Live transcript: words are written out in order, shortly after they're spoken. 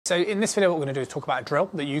So in this video, what we're going to do is talk about a drill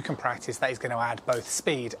that you can practice that is going to add both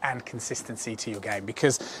speed and consistency to your game,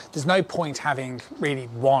 because there's no point having really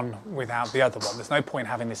one without the other one. There's no point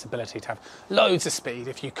having this ability to have loads of speed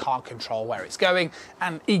if you can't control where it's going,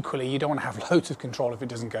 and equally you don't want to have loads of control if it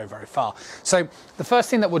doesn't go very far. So the first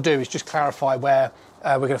thing that we'll do is just clarify where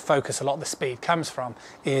we're going to focus a lot of the speed comes from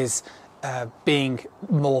is being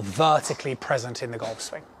more vertically present in the golf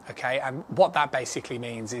swing. Okay, and what that basically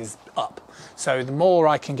means is up. So the more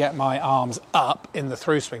I can get my arms up in the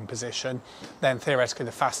through swing position, then theoretically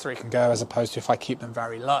the faster it can go, as opposed to if I keep them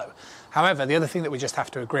very low. However, the other thing that we just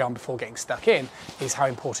have to agree on before getting stuck in is how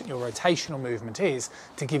important your rotational movement is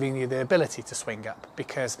to giving you the ability to swing up.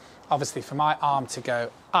 Because obviously for my arm to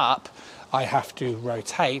go up, I have to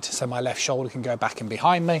rotate so my left shoulder can go back and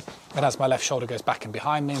behind me. And as my left shoulder goes back and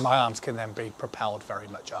behind me, my arms can then be propelled very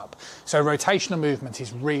much up. So rotational movement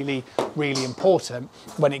is really, really important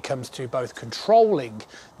when it comes to both controlling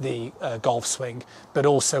the golf swing, but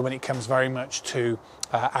also when it comes very much to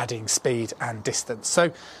adding speed and distance.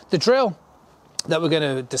 So the drill that we're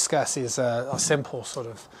going to discuss is a simple sort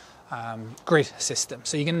of grid system.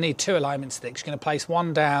 So you're going to need two alignment sticks. You're going to place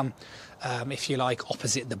one down, if you like,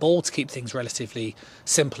 opposite the ball to keep things relatively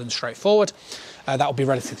simple and straightforward. That will be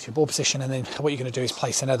relative to your ball position, and then what you're going to do is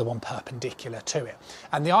place another one perpendicular to it.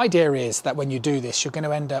 And the idea is that when you do this, you're going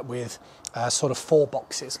to end up with sort of four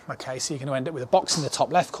boxes. Okay, so you're going to end up with a box in the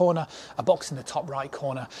top left corner, a box in the top right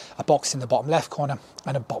corner, a box in the bottom left corner,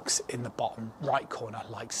 and a box in the bottom right corner,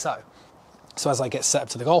 like so. So as I get set up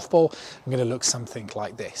to the golf ball, I'm going to look something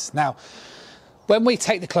like this. Now, when we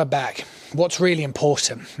take the club back, what's really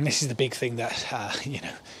important, and this is the big thing that,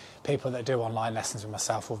 people that do online lessons with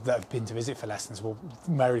myself or that have been to visit for lessons will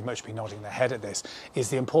very much be nodding their head at this, is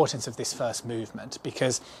the importance of this first movement.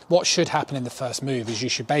 Because what should happen in the first move is you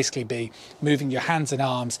should basically be moving your hands and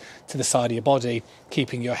arms to the side of your body,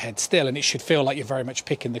 keeping your head still, and it should feel like you're very much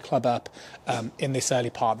picking the club up in this early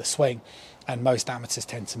part of the swing. And most amateurs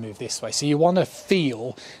tend to move this way. So you want to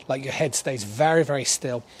feel like your head stays very, very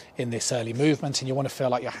still in this early movement, and you want to feel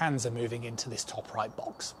like your hands are moving into this top right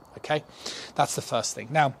box. Okay, that's the first thing.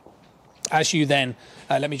 Now, as you then,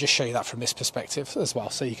 let me just show you that from this perspective as well.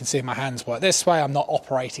 So you can see my hands work this way. I'm not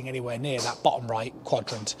operating anywhere near that bottom right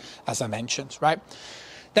quadrant, as I mentioned, right?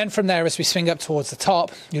 Then from there, as we swing up towards the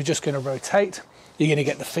top, you're just going to rotate. You're going to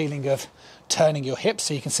get the feeling of turning your hips,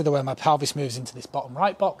 so you can see the way my pelvis moves into this bottom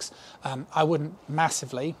right box. I wouldn't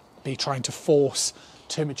massively be trying to force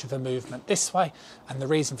too much of a movement this way, and the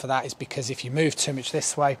reason for that is because if you move too much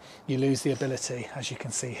this way, you lose the ability, as you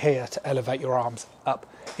can see here, to elevate your arms up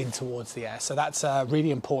in towards the air. So that's a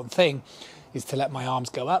really important thing, is to let my arms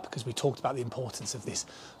go up, because we talked about the importance of this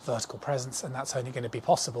vertical presence, and that's only going to be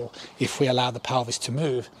possible if we allow the pelvis to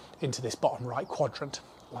move into this bottom right quadrant,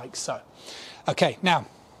 like so. Okay, now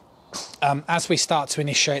as we start to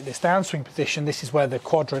initiate this downswing position, this is where the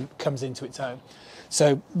quadrant comes into its own.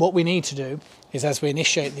 So what we need to do is, as we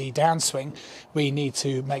initiate the downswing, we need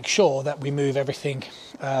to make sure that we move everything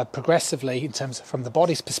progressively, in terms of from the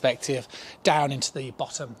body's perspective, down into the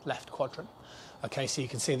bottom left quadrant. Okay, so you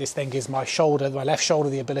can see this then gives my left shoulder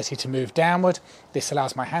the ability to move downward. This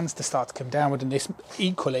allows my hands to start to come downward, and this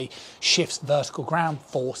equally shifts vertical ground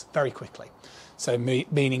force very quickly. So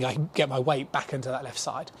meaning I can get my weight back into that left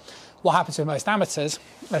side. What happens with most amateurs,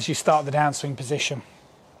 as you start the downswing position,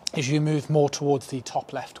 is you move more towards the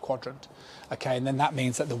top left quadrant. Okay, and then that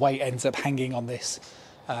means that the weight ends up hanging on this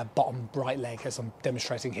bottom right leg, as I'm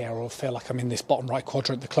demonstrating here, or feel like I'm in this bottom right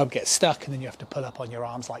quadrant. The club gets stuck, and then you have to pull up on your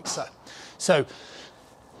arms like so. So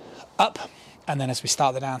up, and then as we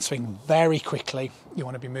start the downswing, very quickly, you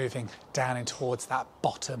want to be moving down in towards that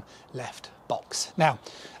bottom left box. Now,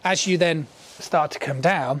 as you then start to come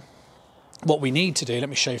down, what we need to do, let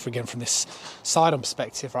me show you again from this side on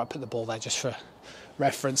perspective, right, put the ball there just for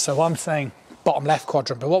reference. So I'm saying bottom left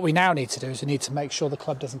quadrant, but what we now need to do is we need to make sure the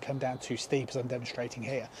club doesn't come down too steep, as I'm demonstrating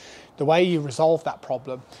here. The way you resolve that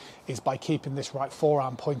problem is by keeping this right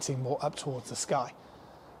forearm pointing more up towards the sky.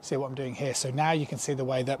 See what I'm doing here? So now you can see the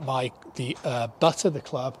way that the butt of the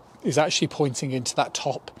club is actually pointing into that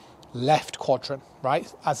top left quadrant,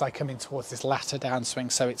 right, as I come in towards this latter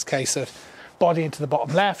downswing. So it's a case of body into the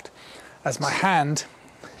bottom left, as my hand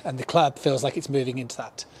and the club feels like it's moving into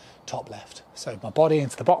that top left. So my body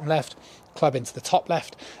into the bottom left, club into the top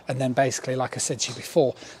left, and then basically, like I said to you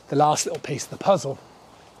before, the last little piece of the puzzle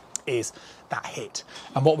is that hit.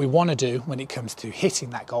 And what we want to do when it comes to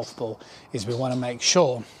hitting that golf ball is we want to make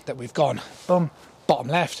sure that we've gone boom, bottom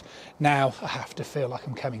left. Now I have to feel like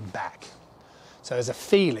I'm coming back. So there's a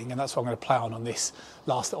feeling, and that's what I'm going to play on this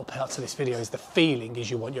last little part of this video, is the feeling is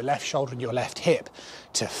you want your left shoulder and your left hip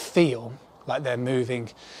to feel like they're moving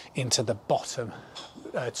into the bottom,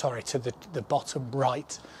 to the bottom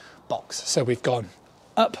right box. So we've gone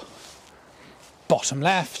up, bottom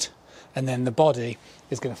left, and then the body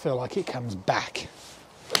is going to feel like it comes back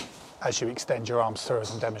as you extend your arms through,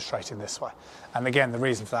 as I'm demonstrating this way. And again, the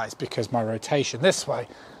reason for that is because my rotation this way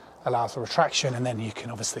allows for retraction, and then you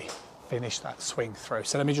can obviously finish that swing through.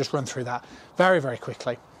 So let me just run through that very, very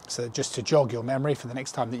quickly. So just to jog your memory for the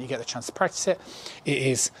next time that you get the chance to practice it, it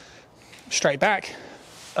is straight back,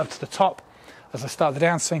 up to the top. As I start the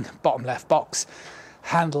downswing, bottom left box,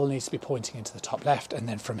 handle needs to be pointing into the top left, and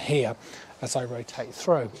then from here, as I rotate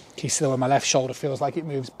through, can you see where my left shoulder feels like it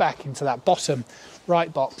moves back into that bottom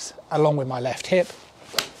right box along with my left hip,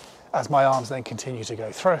 as my arms then continue to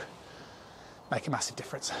go through. Make a massive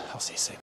difference. I'll see you soon.